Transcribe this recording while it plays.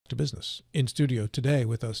to business. In studio today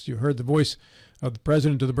with us, you heard the voice of the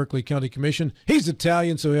president of the Berkeley County Commission. He's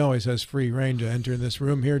Italian, so he always has free reign to enter in this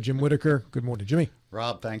room here. Jim Whitacre. Good morning, Jimmy.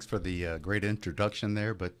 Rob, thanks for the great introduction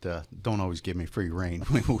there, but don't always give me free reign.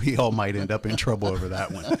 We all might end up in trouble over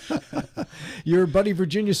that one. Your buddy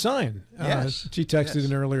Virginia Sign. Yes. She texted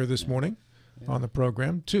in earlier this morning on the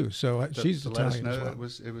program, too. So she's Italian as well.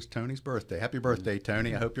 It was Tony's birthday. Happy birthday,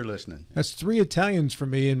 Tony. I hope you're listening. That's 3 Italians for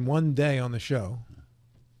me in one day on the show,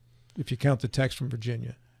 if you count the text from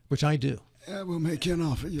Virginia, which I do. Yeah, we'll make you an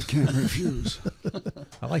offer you can't refuse.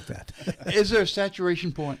 I like that. Is there a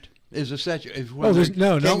saturation point? Is a saturation?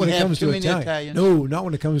 No, not when it comes to Italian. No, not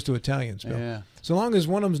when it comes to Italians, Bill. Yeah. So long as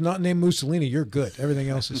one of them's not named Mussolini, you're good. Everything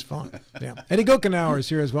else is fine. Yeah. Eddie Gochenour is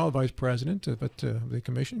here as well, Vice President of the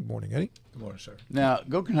Commission. Good morning, Eddie. Good morning, sir. Now,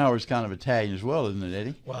 Gochenour is kind of Italian as well, isn't it,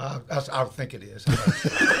 Eddie? Well, I think it is.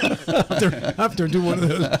 I have to do one of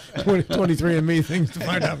those 23andMe things to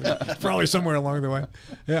find out. It's probably somewhere along the way.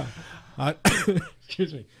 Yeah.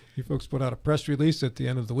 Excuse me. You folks put out a press release at the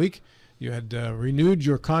end of the week. You had renewed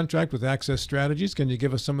your contract with Access Strategies. Can you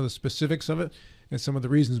give us some of the specifics of it and some of the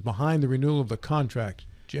reasons behind the renewal of the contract?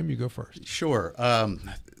 Jim, you go first. Sure.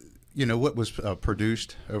 You know, what was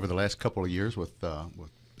produced over the last couple of years with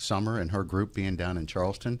Summer and her group being down in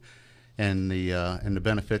Charleston, and the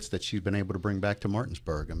benefits that she's been able to bring back to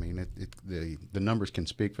Martinsburg. I mean, the numbers can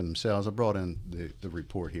speak for themselves. I brought in the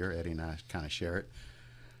report here. Eddie and I kind of share it.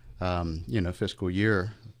 You know, fiscal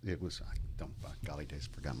year, it was, golly days,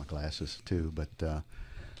 forgot my glasses too, but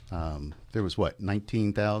there was what,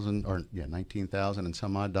 19,000 and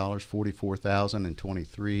some odd dollars, 44,000 and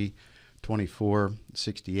 23, 24,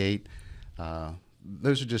 68.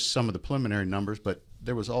 Those are just some of the preliminary numbers, but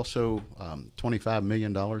there was also $25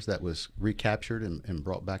 million that was recaptured and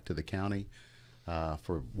brought back to the county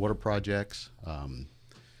for water projects.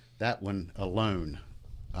 That one alone,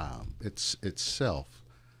 itself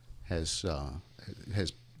has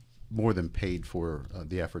more than paid for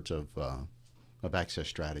the efforts of Access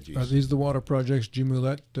Strategies. Are these the water projects Jim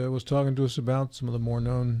Ouellette was talking to us about? Some of the more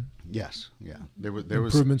known. Yes, yeah. There was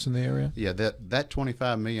improvements in the area. Yeah, that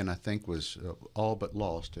 $25 million I think was all but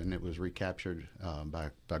lost, and it was recaptured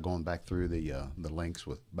by going back through the links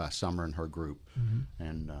by Summer and her group,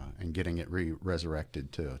 and getting it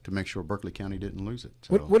resurrected to make sure Berkeley County didn't lose it.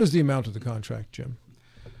 So, what is the amount of the contract, Jim?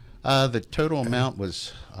 The total amount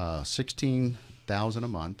was $16,000 a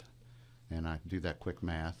month, and I do that quick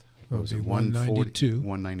math. It was $192.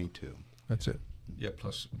 $192. That's it. Yeah,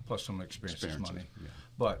 plus some experiences money. Yeah.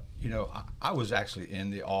 But, you know, I was actually in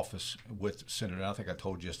the office with Senator, I think I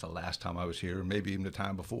told you just the last time I was here, maybe even the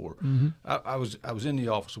time before. I was in the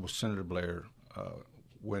office with Senator Blair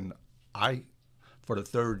when for the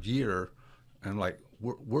third year, and like,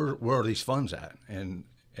 where are these funds at? And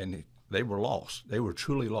they were lost. They were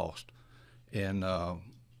truly lost. And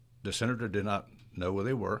the senator did not know where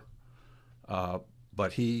they were,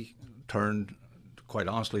 but he turned, quite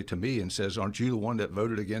honestly, to me and says, "Aren't you the one that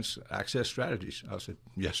voted against Access Strategies?" I said,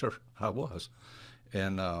 "Yes, sir, I was."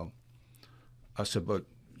 And I said, "But,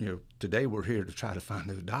 you know, today we're here to try to find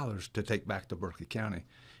those dollars to take back to Berkeley County."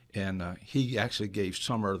 And he actually gave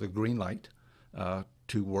Summer the green light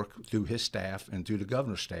to work through his staff and through the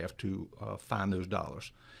governor's staff to find those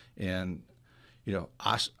dollars. And, you know,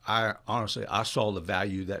 I honestly, I saw the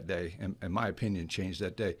value that day, and my opinion changed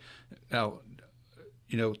that day. Now,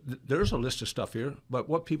 you know, there's a list of stuff here, but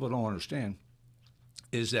what people don't understand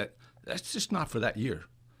is that that's just not for that year.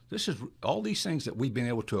 This is all these things that we've been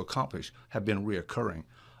able to accomplish have been reoccurring,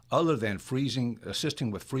 other than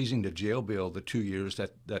assisting with freezing the jail bill the 2 years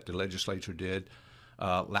that the legislature did.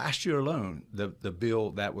 Last year alone, the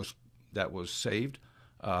bill that was saved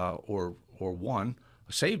or won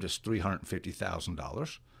saved us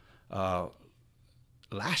 $350,000.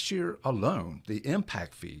 Last year alone, the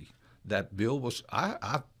impact fee that bill was,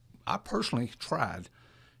 I personally tried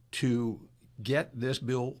to get this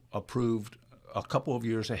bill approved a couple of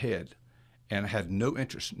years ahead, and had no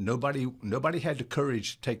interest. Nobody had the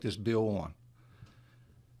courage to take this bill on.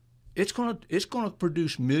 It's gonna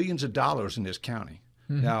produce millions of dollars in this county.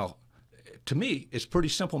 Now, to me, it's pretty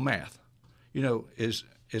simple math. You know, is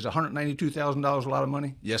 $192,000 a lot of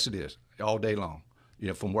money? Yes, it is, all day long. You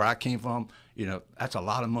know, from where I came from, you know, that's a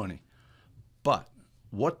lot of money. But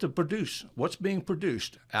what's being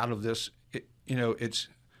produced out of this, you know, it's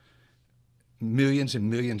millions and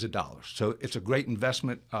millions of dollars. So it's a great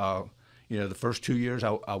investment. You know, the first 2 years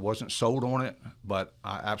I wasn't sold on it, but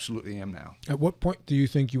I absolutely am now. At what point do you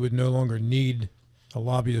think you would no longer need a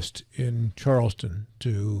lobbyist in Charleston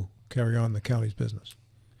to carry on the county's business?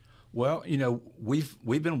 Well,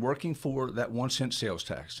 we've been working for that 1 cent sales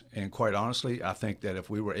tax, and quite honestly, I think that if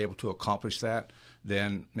we were able to accomplish that,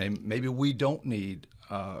 then maybe we don't need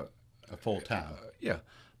A full time. yeah.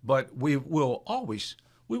 But we will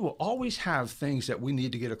always have things that we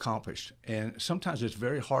need to get accomplished, and sometimes it's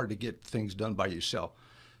very hard to get things done by yourself.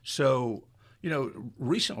 So,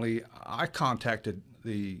 recently I contacted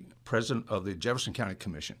the president of the Jefferson County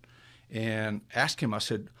Commission and asked him. I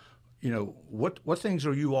said, what things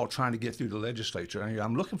are you all trying to get through the legislature?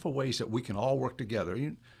 I'm looking for ways that we can all work together.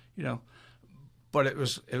 But it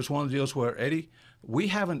was one of the deals where, Eddie, we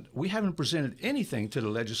haven't presented anything to the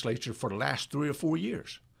legislature for the last 3 or 4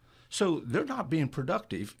 years. So they're not being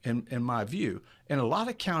productive, in my view. And a lot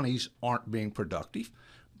of counties aren't being productive,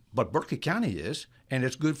 but Berkeley County is, and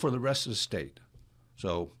it's good for the rest of the state.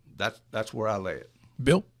 So that's where I lay it.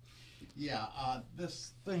 Bill? Yeah,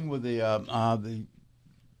 this thing with the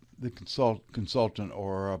consultant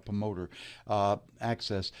or promoter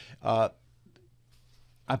access. I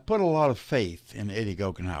put a lot of faith in Eddie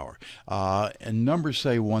Gochenour, and numbers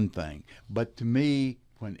say one thing, but to me,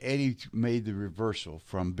 when Eddie made the reversal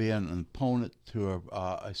from being an opponent to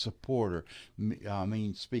a supporter,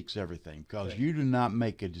 speaks everything. Because you do not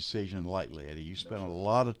make a decision lightly, Eddie. You spend a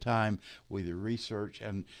lot of time with your research,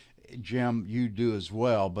 and Jim, you do as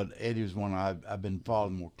well. But Eddie is one I've been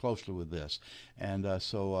following more closely with this, and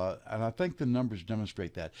and I think the numbers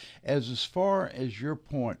demonstrate that. As far as your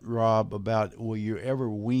point, Rob, about will you ever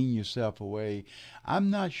wean yourself away, I'm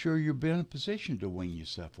not sure you'll be in a position to wean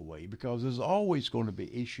yourself away, because there's always going to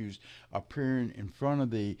be issues appearing in front of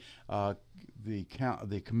the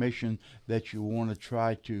commission that you want to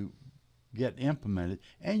try to get implemented,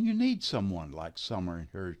 and you need someone like Summer and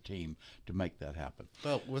her team to make that happen.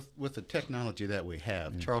 Well, with the technology that we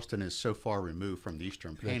have, Charleston is so far removed from the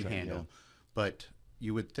Eastern Panhandle, but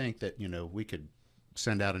you would think that we could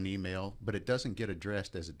send out an email, but it doesn't get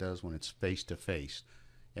addressed as it does when it's face to face,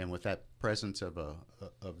 and with that presence of the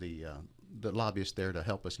lobbyist there to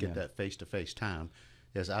help us get that face to face time,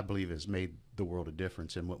 as I believe has made the world a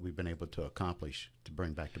difference in what we've been able to accomplish to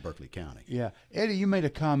bring back to Berkeley County. Yeah, Eddie, you made a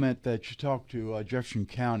comment that you talked to Jefferson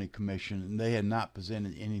County Commission, and they had not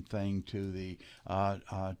presented anything to the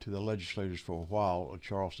legislators for a while at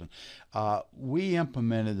Charleston. We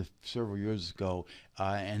implemented several years ago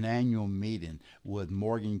an annual meeting with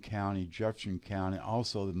Morgan County, Jefferson County,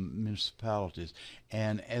 also the municipalities,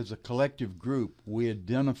 and as a collective group, we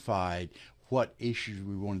identified what issues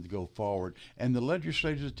we wanted to go forward, and the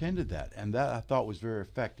legislators attended that, and that I thought was very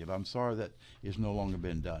effective. I'm sorry that is no longer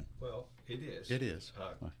been done. Well, it is. It is.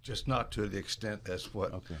 Just not to the extent that's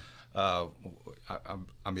what. Okay. I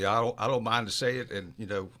don't mind to say it, and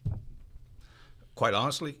quite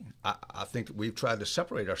honestly, I think that we've tried to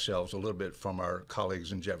separate ourselves a little bit from our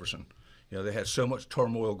colleagues in Jefferson. They had so much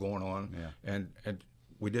turmoil going on, and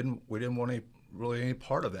we didn't want any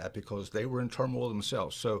part of that because they were in turmoil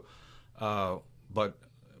themselves. So.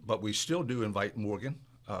 But we still do invite Morgan.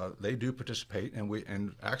 They do participate,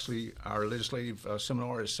 and actually our legislative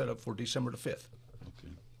seminar is set up for December the 5th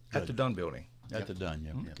at the Dunn Building. At the Dunn,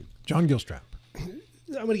 yeah. Okay. John Gilstrap. I'm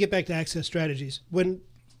going to get back to access strategies. When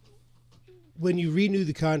you renew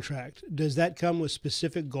the contract, does that come with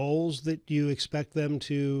specific goals that you expect them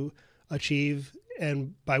to achieve,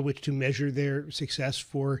 and by which to measure their success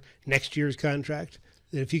for next year's contract?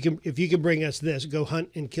 If you can bring us this, go hunt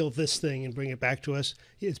and kill this thing and bring it back to us,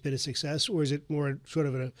 it's been a success, or is it more sort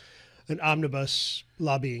of an omnibus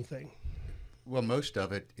lobbying thing? Well, most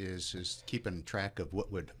of it is keeping track of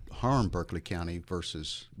what would harm Berkeley County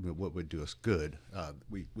versus what would do us good.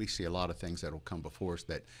 We see a lot of things that will come before us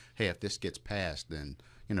that, hey, if this gets passed, then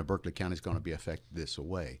Berkeley County is going to be affected this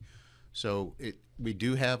way. So we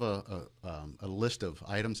do have a list of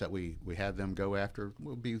items that we have them go after.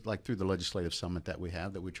 Will be like through the legislative summit that we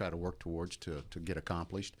have that we try to work towards to get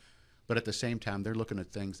accomplished. But at the same time, they're looking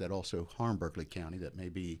at things that also harm Berkeley County that may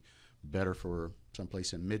be better for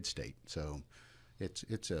someplace in mid-state. So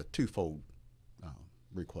it's a twofold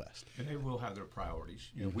request. And they will have their priorities.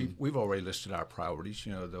 We've already listed our priorities.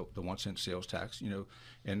 The 1 cent sales tax.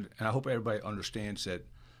 And I hope everybody understands that.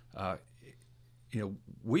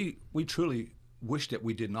 We truly wish that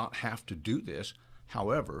we did not have to do this.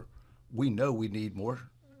 However, we know we need more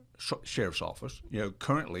sheriff's office.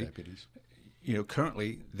 Currently, Deputies.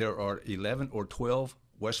 Currently there are 11 or 12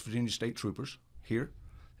 West Virginia state troopers here.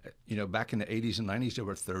 Back in the 80s and 90s there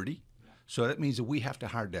were 30. So that means that we have to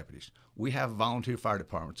hire deputies. We have volunteer fire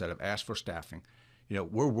departments that have asked for staffing.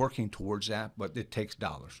 We're working towards that, but it takes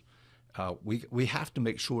dollars. We have to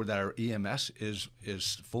make sure that our EMS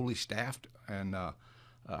is fully staffed, and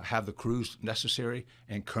have the crews necessary,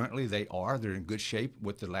 and currently they are. They're in good shape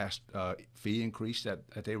with the last fee increase that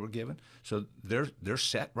they were given. So they're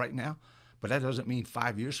set right now, but that doesn't mean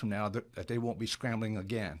 5 years from now that they won't be scrambling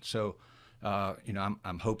again. So,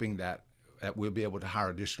 I'm hoping that we'll be able to hire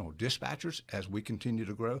additional dispatchers as we continue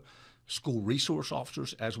to grow, school resource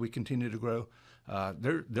officers as we continue to grow.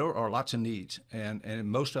 There are lots of needs, and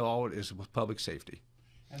most of all it is with public safety.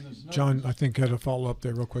 John, I think had a follow up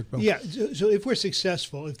there real quick, Bill. Yeah. So if we're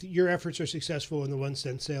successful, if your efforts are successful in the 1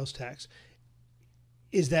 cent sales tax,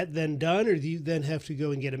 is that then done, or do you then have to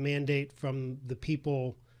go and get a mandate from the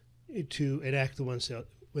people to enact the 1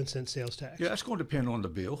 cent sales tax? Yeah, that's going to depend on the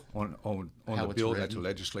bill, on How the it's bill that written. the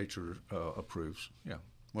legislature approves. Yeah.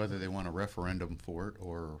 Whether they want a referendum for it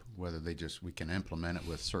or whether we can implement it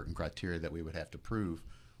with certain criteria that we would have to prove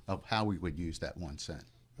of how we would use that 1 cent.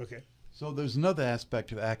 Okay. So there's another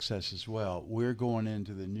aspect of access as well. We're going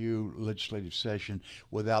into the new legislative session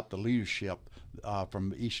without the leadership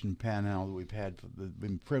from Eastern Panhandle that we've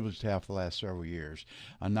been privileged to have for the last several years.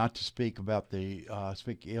 Not to speak about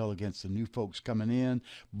speak ill against the new folks coming in,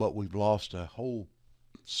 but we've lost a whole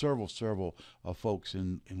several folks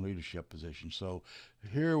in leadership positions. So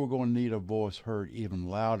here we're going to need a voice heard even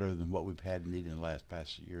louder than what we've had needed in the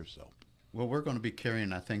past year or so. Well, we're going to be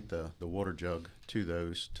carrying, I think, the water jug to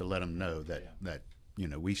those to let them know that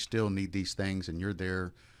we still need these things, and you're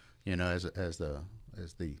there, as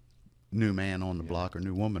the new man on the block or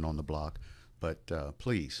new woman on the block. But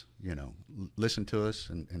please, listen to us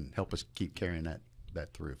and help us keep carrying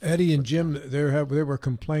that through. Eddie and Jim, there were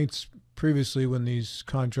complaints previously when these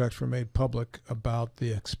contracts were made public about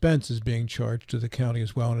the expenses being charged to the county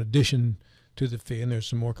as well, in addition to the fee. And there's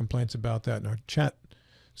some more complaints about that in our chat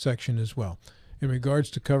section as well. In regards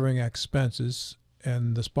to covering expenses,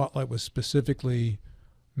 and the spotlight was specifically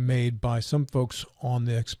made by some folks on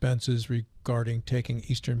the expenses regarding taking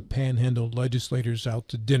Eastern Panhandle legislators out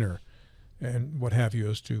to dinner and what have you,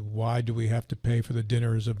 as to why do we have to pay for the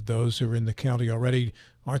dinners of those who are in the county already?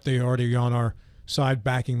 Aren't they already on our side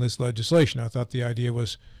backing this legislation? I thought the idea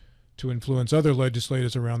was to influence other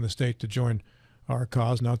legislators around the state to join our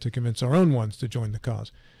cause, not to convince our own ones to join the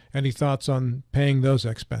cause. Any thoughts on paying those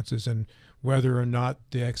expenses and whether or not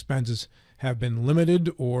the expenses have been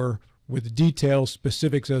limited, or with detailed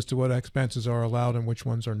specifics as to what expenses are allowed and which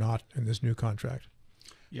ones are not in this new contract?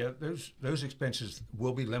 Yeah, those expenses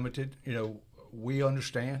will be limited. We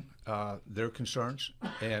understand their concerns,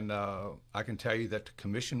 and I can tell you that the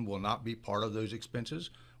commission will not be part of those expenses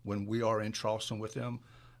when we are in Charleston with them.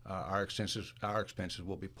 Our expenses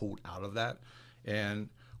will be pulled out of that, and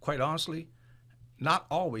quite honestly, not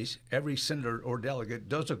always every senator or delegate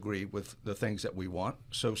does agree with the things that we want.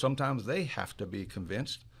 So sometimes they have to be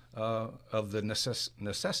convinced of the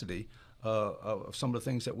necessity of some of the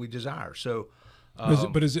things that we desire. So,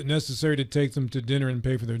 but is it necessary to take them to dinner and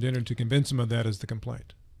pay for their dinner to convince them of that, is the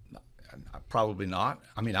complaint? Probably not.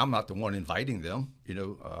 I mean, I'm not the one inviting them.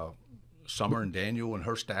 Summer and Daniel and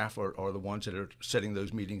her staff are the ones that are setting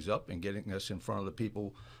those meetings up and getting us in front of the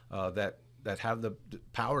people that have the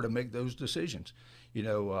power to make those decisions.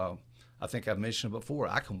 I think I've mentioned it before,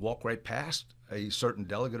 I can walk right past a certain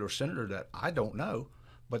delegate or senator that I don't know,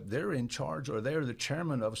 but they're in charge, or they're the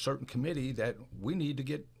chairman of a certain committee that we need to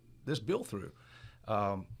get this bill through.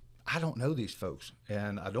 I don't know these folks,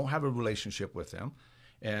 and I don't have a relationship with them,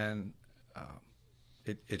 and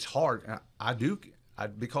it's hard.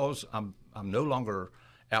 Because I'm no longer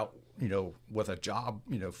out, with a job,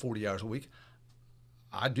 40 hours a week.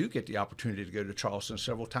 I do get the opportunity to go to Charleston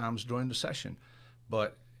several times during the session,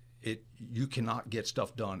 but you cannot get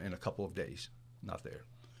stuff done in a couple of days. Not there.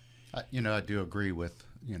 I do agree with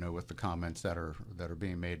with the comments that are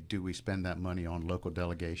being made. Do we spend that money on local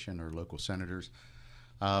delegation or local senators?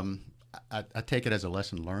 I take it as a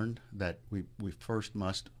lesson learned that we first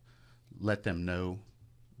must let them know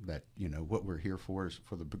that what we're here for is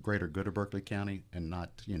for the greater good of Berkeley County, and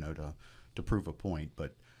not to prove a point.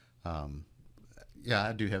 But yeah,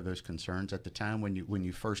 I do have those concerns. At the time when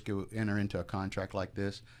you first enter into a contract like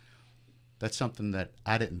this, that's something that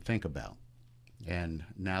I didn't think about. And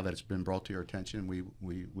now that it's been brought to your attention,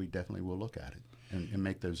 we definitely will look at it and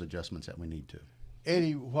make those adjustments that we need to.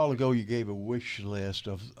 Eddie, a while ago you gave a wish list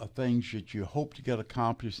of things that you hope to get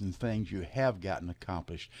accomplished and things you have gotten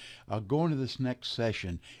accomplished. Going to this next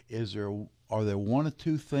session, are there one or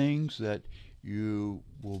two things that you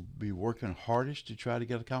will be working hardest to try to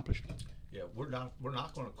get accomplished? Yeah, we're not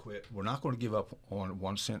going to quit. We're not going to give up on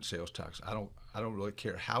 1 cent sales tax. I don't really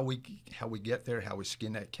care how we get there, how we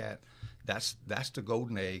skin that cat. That's the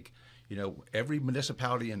golden egg. Every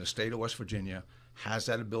municipality in the state of West Virginia has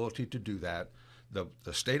that ability to do that.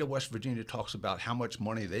 the state of West Virginia talks about how much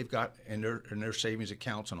money they've got in their savings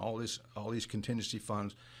accounts and all these contingency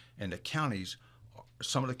funds, and the counties,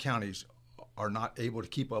 some of the counties are not able to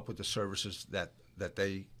keep up with the services that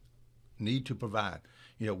they need to provide.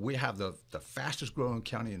 You know, we have the fastest growing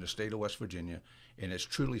county in the state of West Virginia, and it's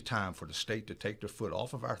truly time for the state to take their foot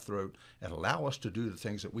off of our throat and allow us to do the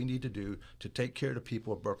things that we need to do to take care of the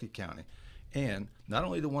people of Berkeley County. And not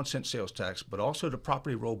only the 1 cent sales tax, but also the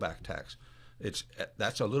property rollback tax.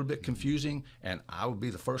 That's a little bit confusing, and I would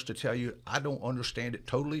be the first to tell you I don't understand it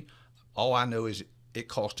totally. All I know is it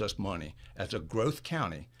costs us money as a growth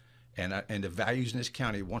county, and the values in this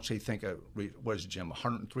county. Once they think of what is it, Jim,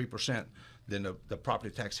 103%, then the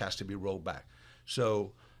property tax has to be rolled back.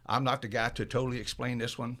 So I'm not the guy to totally explain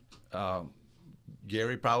this one.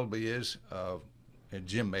 Gary probably is, and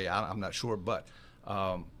Jim may. I'm not sure, but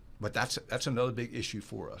that's another big issue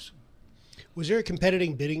for us. Was there a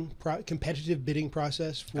competitive bidding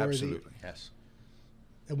process for Absolutely. Yes.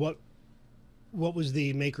 And what was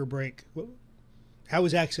the make or break? How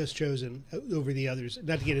was Access chosen over the others?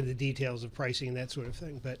 Not to get into the details of pricing and that sort of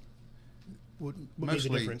thing, but what made the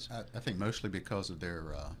difference? I think mostly because of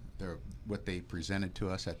their what they presented to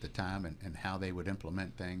us at the time and how they would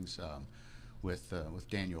implement things with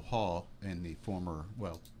Daniel Hall and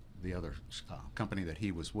the other company that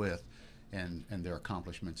he was with. And their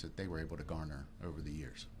accomplishments that they were able to garner over the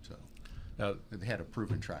years. So now, they had a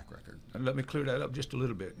proven track record. And let me clear that up just a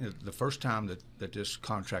little bit. The first time that this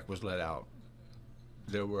contract was let out,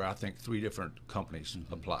 there were, I think, 3 different companies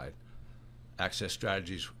applied. Access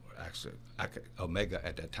Strategies, Omega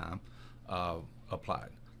at that time,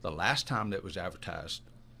 applied. The last time that was advertised,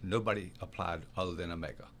 nobody applied other than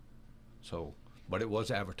Omega. So, but it was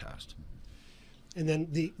advertised. And then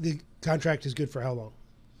the contract is good for how long?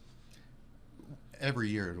 Every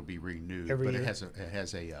year it'll be renewed, Every but year? it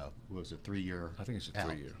has a what was it, 3-year? I think it's a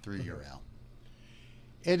 3-year. 3-year out.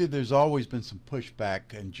 Eddie, there's always been some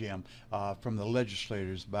pushback, and Jim, from the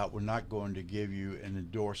legislators about we're not going to give you an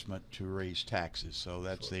endorsement to raise taxes. So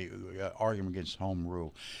that's the argument against home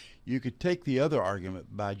rule. You could take the other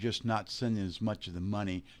argument by just not sending as much of the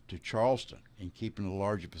money to Charleston and keeping a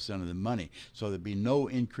larger percent of the money. So there'd be no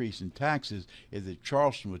increase in taxes if that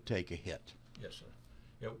Charleston would take a hit. Yes, sir.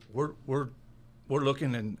 Yeah, we're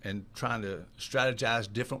looking and trying to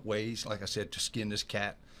strategize different ways, like I said, to skin this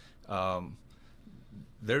cat.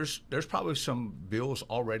 There's probably some bills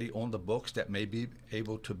already on the books that may be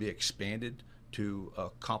able to be expanded to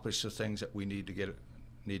accomplish the things that we need to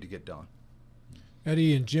get done.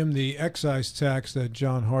 Eddie and Jim, the excise tax that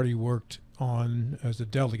John Hardy worked on as a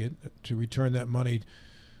delegate to return that money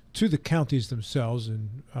to the counties themselves,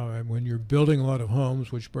 and when you're building a lot of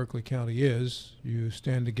homes, which Berkeley County is, you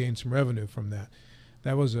stand to gain some revenue from that.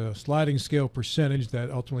 That was a sliding scale percentage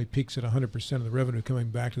that ultimately peaks at 100% of the revenue coming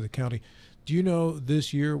back to the county. Do you know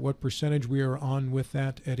this year what percentage we are on with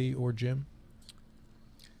that, Eddie or Jim?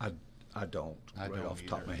 I don't off the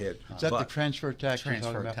top of my either. head. Is that the transfer tax you're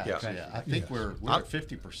talking Transfer about? tax, Yeah. yeah. I think we're at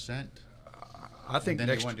 50%. I think then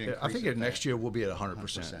they wanted to increase it next back. year we'll be at 100%.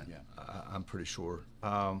 100%, yeah. I'm pretty sure.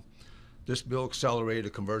 This bill accelerated a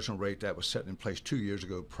conversion rate that was set in place 2 years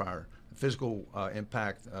ago prior. Physical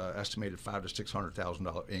impact estimated $500,000 to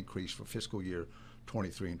 $600,000 increase for fiscal year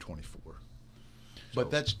 23 and 24.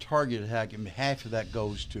 But that's targeted. Half of that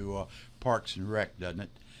goes to Parks and Rec, doesn't it?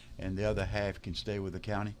 And the other half can stay with the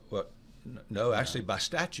county? Well, no, actually, by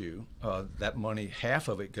statute, that money, half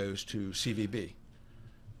of it goes to CVB.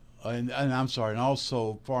 And I'm sorry, and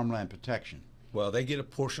also farmland protection. Well, they get a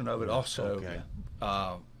portion of it also.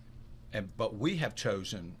 Okay. But we have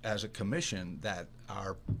chosen as a commission that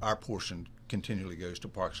our portion continually goes to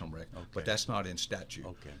Parks and Rec. Okay. But that's not in statute.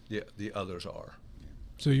 Okay. The others are.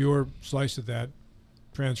 So your slice of that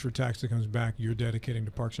transfer tax that comes back, you're dedicating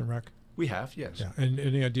to Parks and Rec? We have, yes. Yeah. And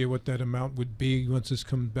any idea what that amount would be once this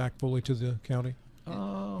comes back fully to the county?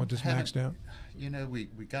 Once it's maxed out? You know, we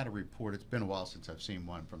got a report. It's been a while since I've seen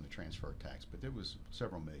one from the transfer tax, but there was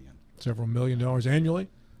several million. Several $1 million annually?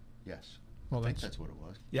 Yes. Well, I think that's that's what it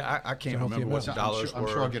was. Yeah, I can't healthy remember what amount. the dollars I'm were.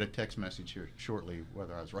 sure I'll get a text message here shortly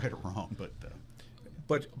whether I was right or wrong, but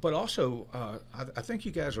But also, I think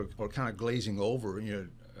you guys are kind of glazing over,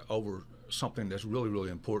 over something that's really, really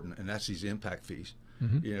important, and that's these impact fees.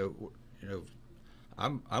 Mm-hmm.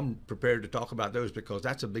 I'm prepared to talk about those because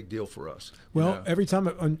that's a big deal for us. Well, every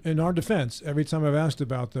time, in our defense, every time I've asked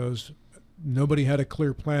about those, nobody had a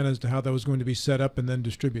clear plan as to how that was going to be set up and then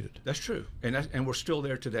distributed. That's true, and we're still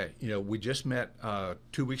there today. We just met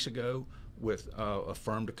 2 weeks ago with a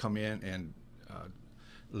firm to come in and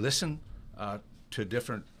listen to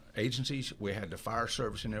different agencies. We had the fire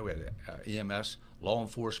service in there. We had EMS, law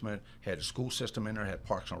enforcement, had the school system in there, had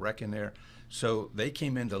Parks and Rec in there. So they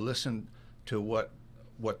came in to listen to what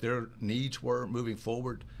their needs were moving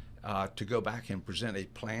forward, to go back and present a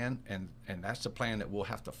plan, and that's the plan that we'll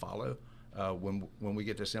have to follow when we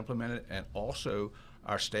get this implemented. And also,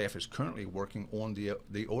 our staff is currently working on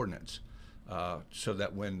the ordinance, so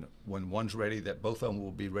that when one's ready, that both of them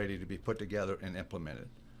will be ready to be put together and implemented.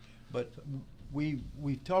 But we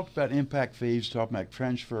talked about impact fees, talked about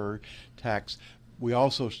transfer tax. We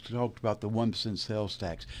also talked about the 1% sales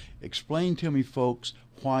tax. Explain to me, folks,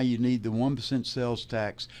 why you need the 1% sales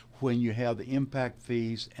tax when you have the impact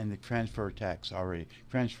fees and the transfer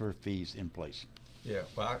fees in place. Yeah,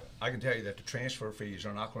 well, I can tell you that the transfer fees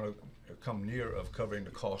are not going to come near of covering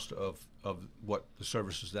the cost of what the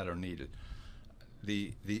services that are needed.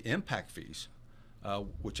 The impact fees,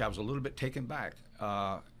 which I was a little bit taken back,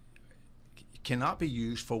 cannot be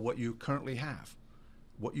used for what you currently have.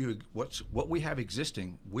 What we have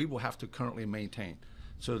existing, we will have to currently maintain.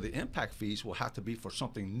 So the impact fees will have to be for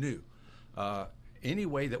something new. Any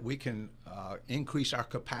way that we can increase our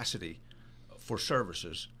capacity for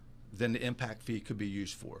services, then the impact fee could be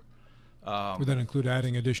used for. Would that include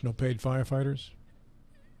adding additional paid firefighters?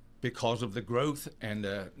 Because of the growth and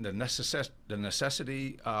the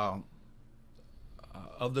necessity of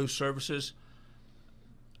those services,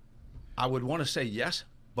 I would want to say yes,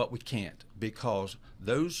 but we can't, because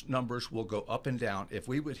those numbers will go up and down. If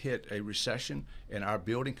we would hit a recession and our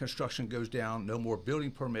building construction goes down, no more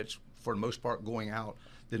building permits for the most part going out,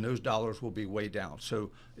 then those dollars will be way down.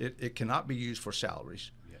 So it cannot be used for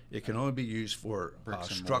salaries. Yeah. It can only be used for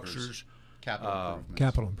structures. Capital improvements.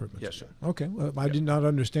 Capital improvements. Yes, sir. Okay. Well, I did not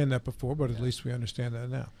understand that before, but at least we understand that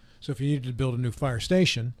now. So if you needed to build a new fire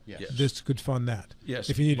station, Yes. this could fund that.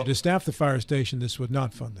 Yes. If you needed to staff the fire station, this would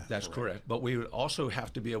not fund that. That's correct. But we would also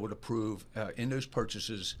have to be able to prove in those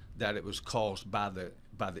purchases that it was caused by the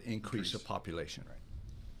increase of population. Right.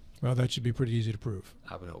 Well, that should be pretty easy to prove,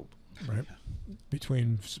 I would hope. right?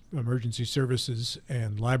 Between emergency services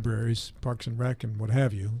and libraries, Parks and Rec, and what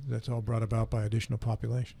have you, that's all brought about by additional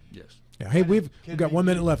population. Yes. Yeah. Hey, we've got 1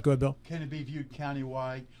 minute left. Go ahead, Bill. Can it be viewed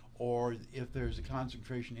countywide? Or if there's a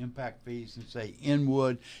concentration impact fees in, say,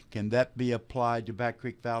 Inwood, can that be applied to Back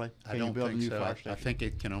Creek Valley? I don't think so. I think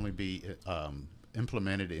it can only be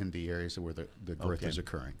implemented in the areas where the growth is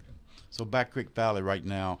occurring. So Back Creek Valley right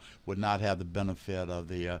now would not have the benefit of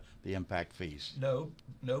the impact fees. No,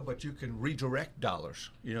 but you can redirect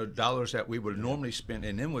dollars. You know, dollars that we would normally spend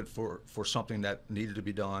in Inwood for something that needed to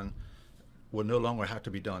be done will no longer have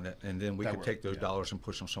to be done, and then we could take those dollars and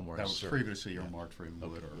push them somewhere That else. was previously earmarked for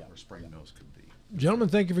Inwood or Spring Mills could be. Gentlemen,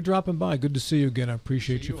 thank you for dropping by. Good to see you again. I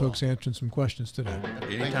appreciate you folks answering some questions today.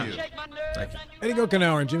 Anytime. Thank you. Eddie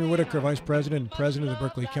Gochenour and Jimmy Whitacre, Vice President and President of the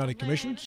Berkeley County Commissions.